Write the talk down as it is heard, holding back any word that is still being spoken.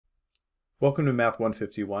Welcome to Math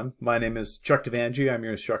 151. My name is Chuck Devangi. I'm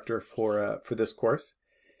your instructor for this course.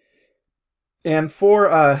 And for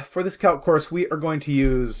this calc course, we are going to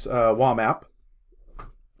use WAMAP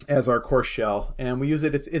as our course shell, and we use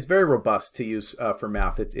it. It's very robust to use for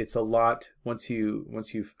math. It's a lot once you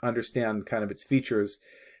understand kind of its features.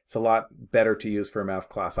 It's a lot better to use for a math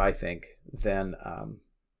class, I think, than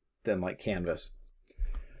like Canvas.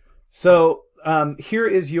 So here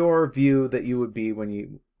is your view that you would be when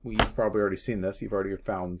you've probably already seen this. You've already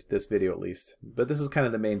found this video at least. But this is kind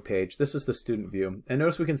of the main page. This is the student view. And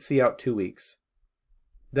notice we can see out 2 weeks.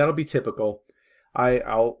 That'll be typical.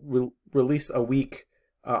 I'll release a week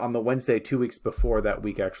on the Wednesday 2 weeks before that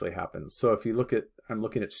week actually happens. So if you look at, I'm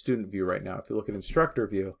looking at student view right now. If you look at instructor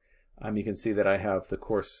view, you can see that I have the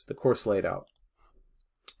course laid out.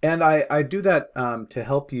 And I do that to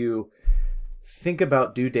help you think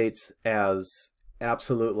about due dates as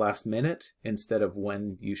absolute last minute instead of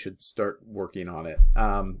when you should start working on it.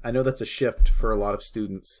 I know that's a shift for a lot of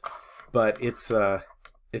students, but it's a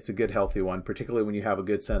good healthy one, particularly when you have a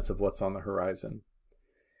good sense of what's on the horizon.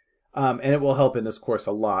 And it will help in this course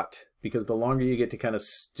a lot, because the longer you get to kind of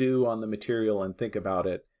stew on the material and think about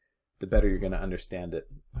it, the better you're going to understand it.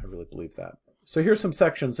 I really believe that. So here's some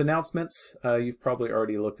sections. Announcements. You've probably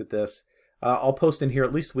already looked at this. I'll post in here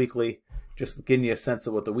at least weekly, just giving you a sense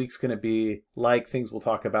of what the week's going to be like, things we'll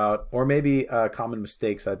talk about, or maybe common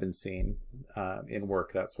mistakes I've been seeing in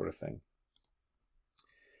work, that sort of thing.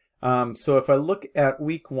 So if I look at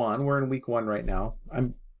week 1, we're in week 1 right now.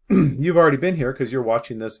 You've already been here because you're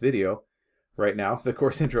watching this video right now, the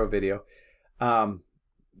course intro video.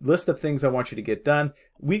 List of things I want you to get done.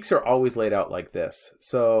 Weeks are always laid out like this.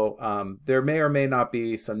 So there may or may not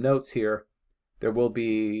be some notes here. There will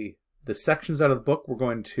be the sections out of the book we're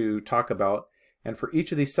going to talk about, and for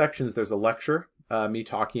each of these sections there's a lecture, me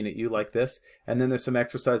talking at you like this, and then there's some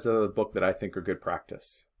exercises out of the book that I think are good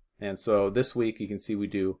practice. And so this week you can see we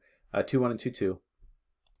do 2.1 and 2.2,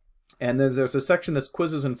 and then there's a section that's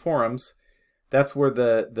quizzes and forums. That's where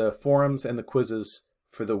the forums and the quizzes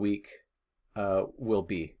for the week will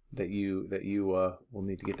be that you will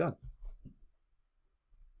need to get done.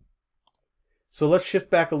 So let's shift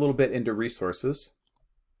back a little bit into resources.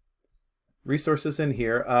 Resources in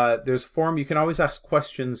here. There's a forum. You can always ask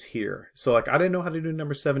questions here. So like, I didn't know how to do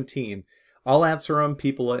number 17. I'll answer them.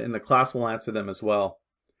 People in the class will answer them as well.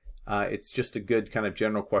 It's just a good kind of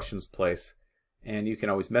general questions place. And you can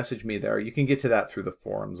always message me there. You can get to that through the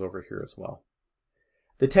forums over here as well.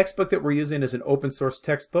 The textbook that we're using is an open source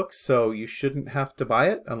textbook, so you shouldn't have to buy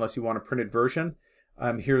it unless you want a printed version. I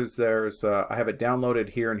have it downloaded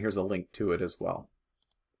here, and here's a link to it as well.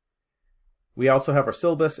 We also have our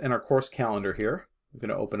syllabus and our course calendar here. I'm going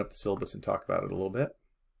to open up the syllabus and talk about it a little bit.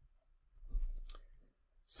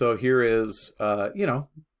 So here is,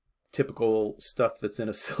 typical stuff that's in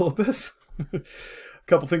a syllabus. A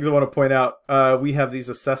couple things I want to point out. We have these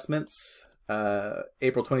assessments,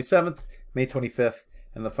 April 27th, May 25th,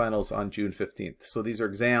 and the finals on June 15th. So these are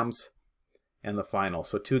exams and the final.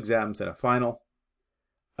 So 2 exams and a final.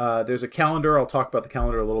 There's a calendar. I'll talk about the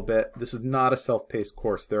calendar a little bit. This is not a self-paced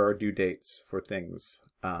course. There are due dates for things.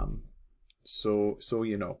 So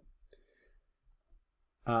you know.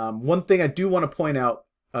 One thing I do want to point out,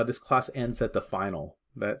 this class ends at the final.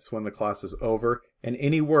 That's when the class is over. And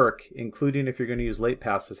any work, including if you're going to use late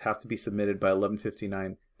passes, have to be submitted by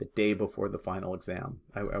 11:59 the day before the final exam.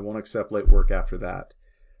 I won't accept late work after that.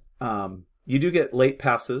 You do get late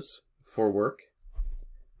passes for work.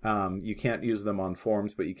 You can't use them on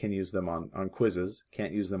forms, but you can use them on quizzes.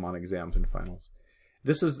 Can't use them on exams and finals.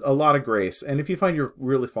 This is a lot of grace, and if you find you're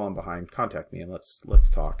really falling behind, contact me and let's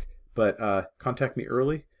talk. But contact me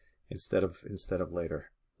early instead of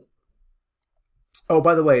later. Oh,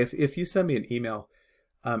 by the way, if you send me an email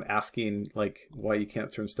asking like why you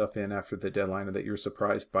can't turn stuff in after the deadline or that you're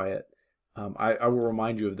surprised by it, I will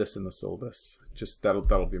remind you of this in the syllabus. Just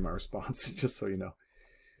that'll be my response, just so you know.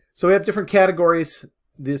 So we have different categories.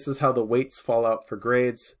 This is how the weights fall out for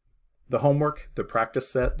grades. The homework, the practice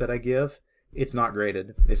set that I give, it's not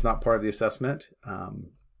graded. It's not part of the assessment.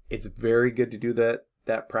 It's very good to do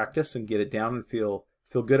that practice and get it down and feel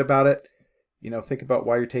good about it. You know, think about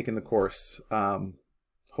why you're taking the course.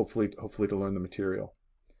 Hopefully to learn the material.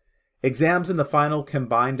 Exams in the final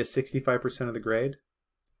combine to 65% of the grade.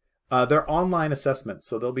 They're online assessments,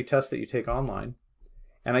 so there'll be tests that you take online,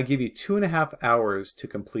 and I give you 2.5 hours to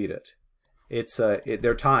complete it.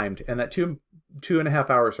 They're timed, and that 2.5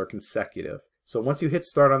 hours are consecutive. So once you hit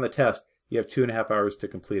start on the test, you have 2.5 hours to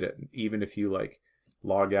complete it, even if you like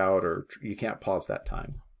log out or you can't pause that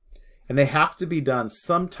time. And they have to be done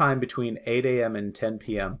sometime between 8 a.m. and 10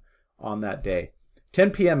 p.m. on that day.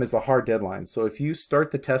 10 p.m. is a hard deadline, so if you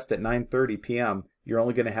start the test at 9:30 p.m., you're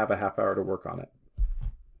only going to have a half hour to work on it.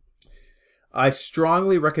 I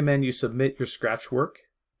strongly recommend you submit your Scratch work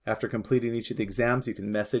after completing each of the exams. You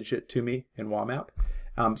can message it to me in WAMAP.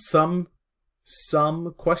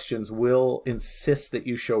 Some questions will insist that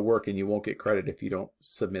you show work, and you won't get credit if you don't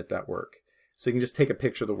submit that work. So you can just take a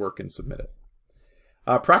picture of the work and submit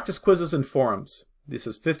it. Practice quizzes and forums. This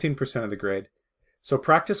is 15% of the grade. So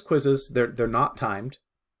practice quizzes, they're not timed.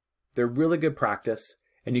 They're really good practice,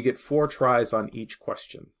 and you get 4 tries on each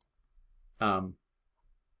question. And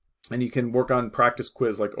you can work on practice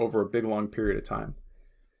quiz like over a big long period of time.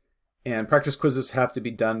 And practice quizzes have to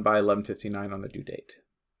be done by 11:59 on the due date.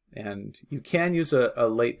 And you can use a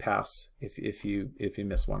late pass if you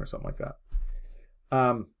miss one or something like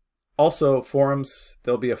that. Also, forums,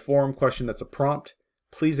 there'll be a forum question that's a prompt.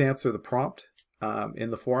 Please answer the prompt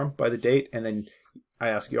in the forum by the date, and then I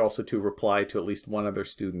ask you also to reply to at least one other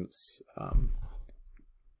student's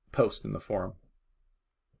post in the forum.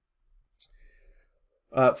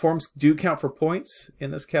 Forums do count for points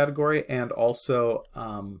in this category, and also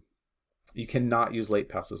you cannot use late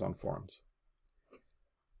passes on forums.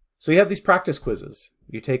 So you have these practice quizzes.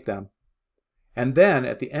 You take them. And then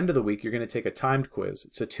at the end of the week, you're going to take a timed quiz.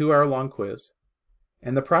 It's a 2-hour-long quiz.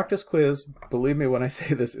 And the practice quiz, believe me when I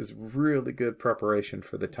say this, is really good preparation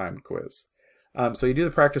for the timed quiz. So you do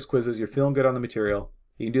the practice quizzes. You're feeling good on the material.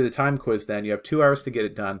 You can do the timed quiz then. You have 2 hours to get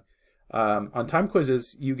it done. On time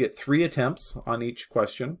quizzes, you get 3 attempts on each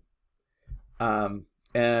question.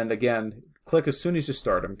 And again, click as soon as you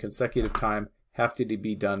start them. Consecutive time have to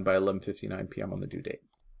be done by 11:59 p.m. on the due date.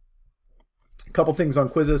 A couple things on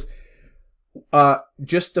quizzes.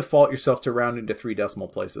 Just default yourself to round into 3 decimal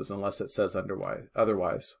places unless it says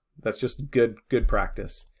otherwise. That's just good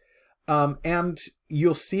practice. And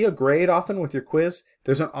you'll see a grade often with your quiz.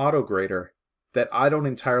 There's an auto grader that I don't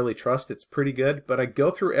entirely trust. It's pretty good, but I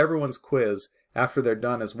go through everyone's quiz after they're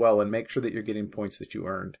done as well and make sure that you're getting points that you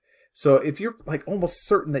earned. So if you're like almost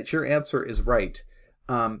certain that your answer is right,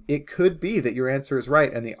 it could be that your answer is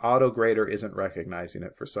right and the auto grader isn't recognizing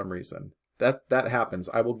it for some reason. That happens.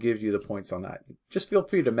 I will give you the points on that. Just feel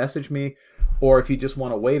free to message me, or if you just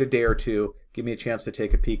want to wait a day or two, give me a chance to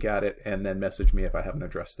take a peek at it and then message me if I haven't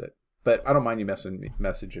addressed it. But I don't mind you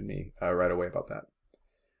messaging me right away about that.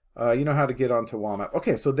 You know how to get onto WAMAP.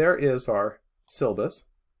 Okay, so there is our syllabus.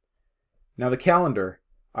 Now the calendar,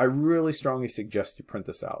 I really strongly suggest you print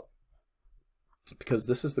this out because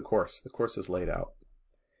this is the course. The course is laid out.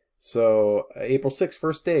 So April 6th,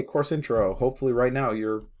 first day, course intro. Hopefully right now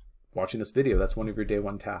you're watching this video. That's one of your day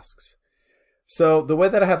 1 tasks. So the way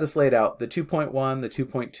that I have this laid out, the 2.1, the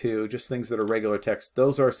 2.2, just things that are regular text,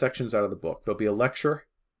 those are sections out of the book. There'll be a lecture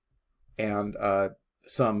and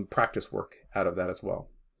some practice work out of that as well.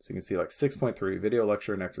 So you can see like 6.3, video,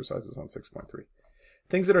 lecture, and exercises on 6.3.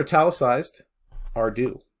 Things that are italicized are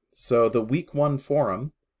due. So the week 1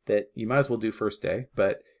 forum that you might as well do first day,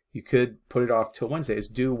 but you could put it off till Wednesday, is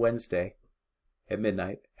due Wednesday at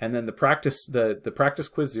midnight. And then the practice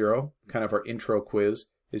quiz 0, kind of our intro quiz,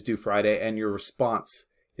 is due Friday, and your response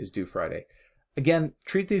is due Friday. Again,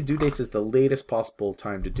 treat these due dates as the latest possible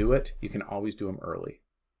time to do it. You can always do them early.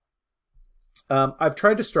 I've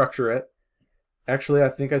tried to structure it. Actually, I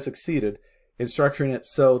think I succeeded in structuring it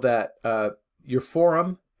so that your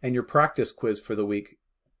forum and your practice quiz for the week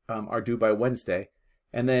are due by Wednesday.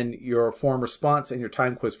 And then your forum response and your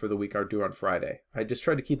time quiz for the week are due on Friday. I just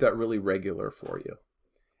tried to keep that really regular for you.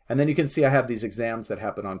 And then you can see I have these exams that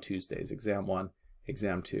happen on Tuesdays. Exam 1,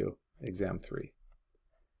 Exam 2, Exam 3.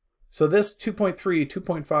 So this 2.3,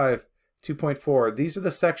 2.5, 2.4, these are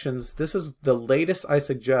the sections. This is the latest I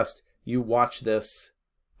suggest you watch this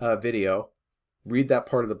video, read that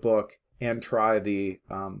part of the book, and try the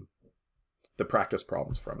practice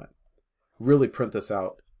problems from it. Really print this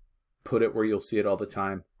out. Put it where you'll see it all the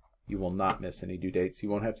time. You will not miss any due dates. You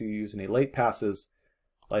won't have to use any late passes.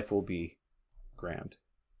 Life will be grand.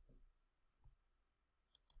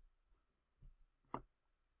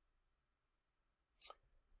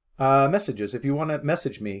 Messages. If you want to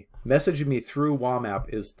message me through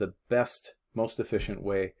WAMAP is the best, most efficient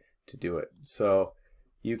way to do it. So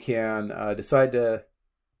you can decide to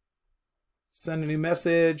send a new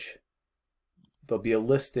message. There'll be a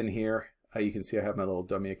list in here. You can see I have my little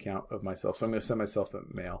dummy account of myself. So I'm going to send myself a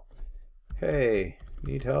mail. Hey,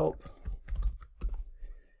 need help?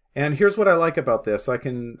 And here's what I like about this. I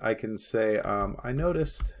can say, I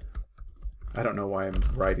noticed, I don't know why I'm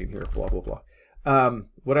writing here, blah, blah, blah.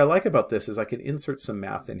 What I like about this is I can insert some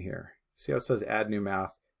math in here. See how it says add new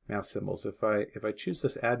math symbols. If I choose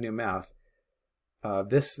this add new math,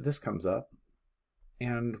 this comes up.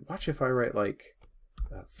 And watch if I write like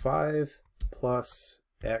 5 plus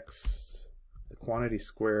x, the quantity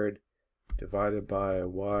squared, divided by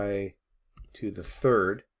y to the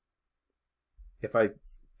third. If I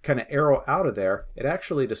kind of arrow out of there, it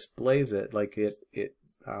actually displays it like it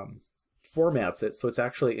formats it so it's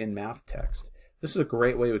actually in math text. This is a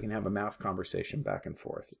great way we can have a math conversation back and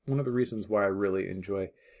forth. One of the reasons why I really enjoy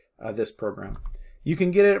this program. You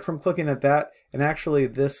can get it from clicking at that, and actually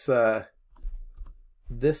this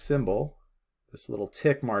this symbol, this little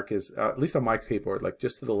tick mark, is at least on my keyboard, like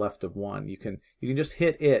just to the left of 1. You can just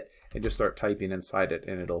hit it and just start typing inside it,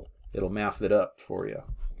 and it'll math it up for you.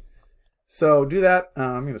 So do that.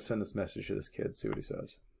 I'm going to send this message to this kid, see what he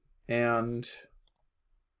says. And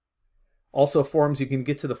also forums, you can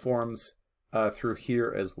get to the forums through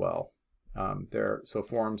here as well. So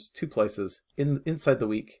forums, 2 places, inside the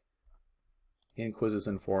week, in quizzes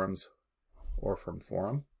and forums, or from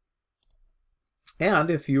forum. And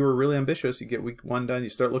if you were really ambitious, you get week 1 done, you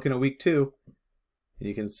start looking at week 2, and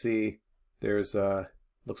you can see there's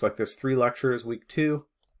looks like there's 3 lectures week 2,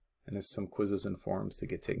 and there's some quizzes and forums to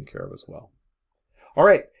get taken care of as well. All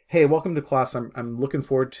right, hey, welcome to class. I'm looking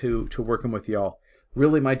forward to working with y'all.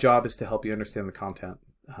 Really, my job is to help you understand the content.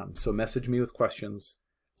 So message me with questions.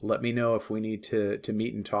 Let me know if we need to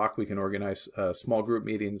meet and talk. We can organize small group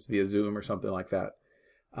meetings via Zoom or something like that.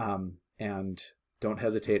 And don't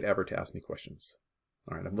hesitate ever to ask me questions.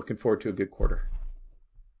 All right, I'm looking forward to a good quarter.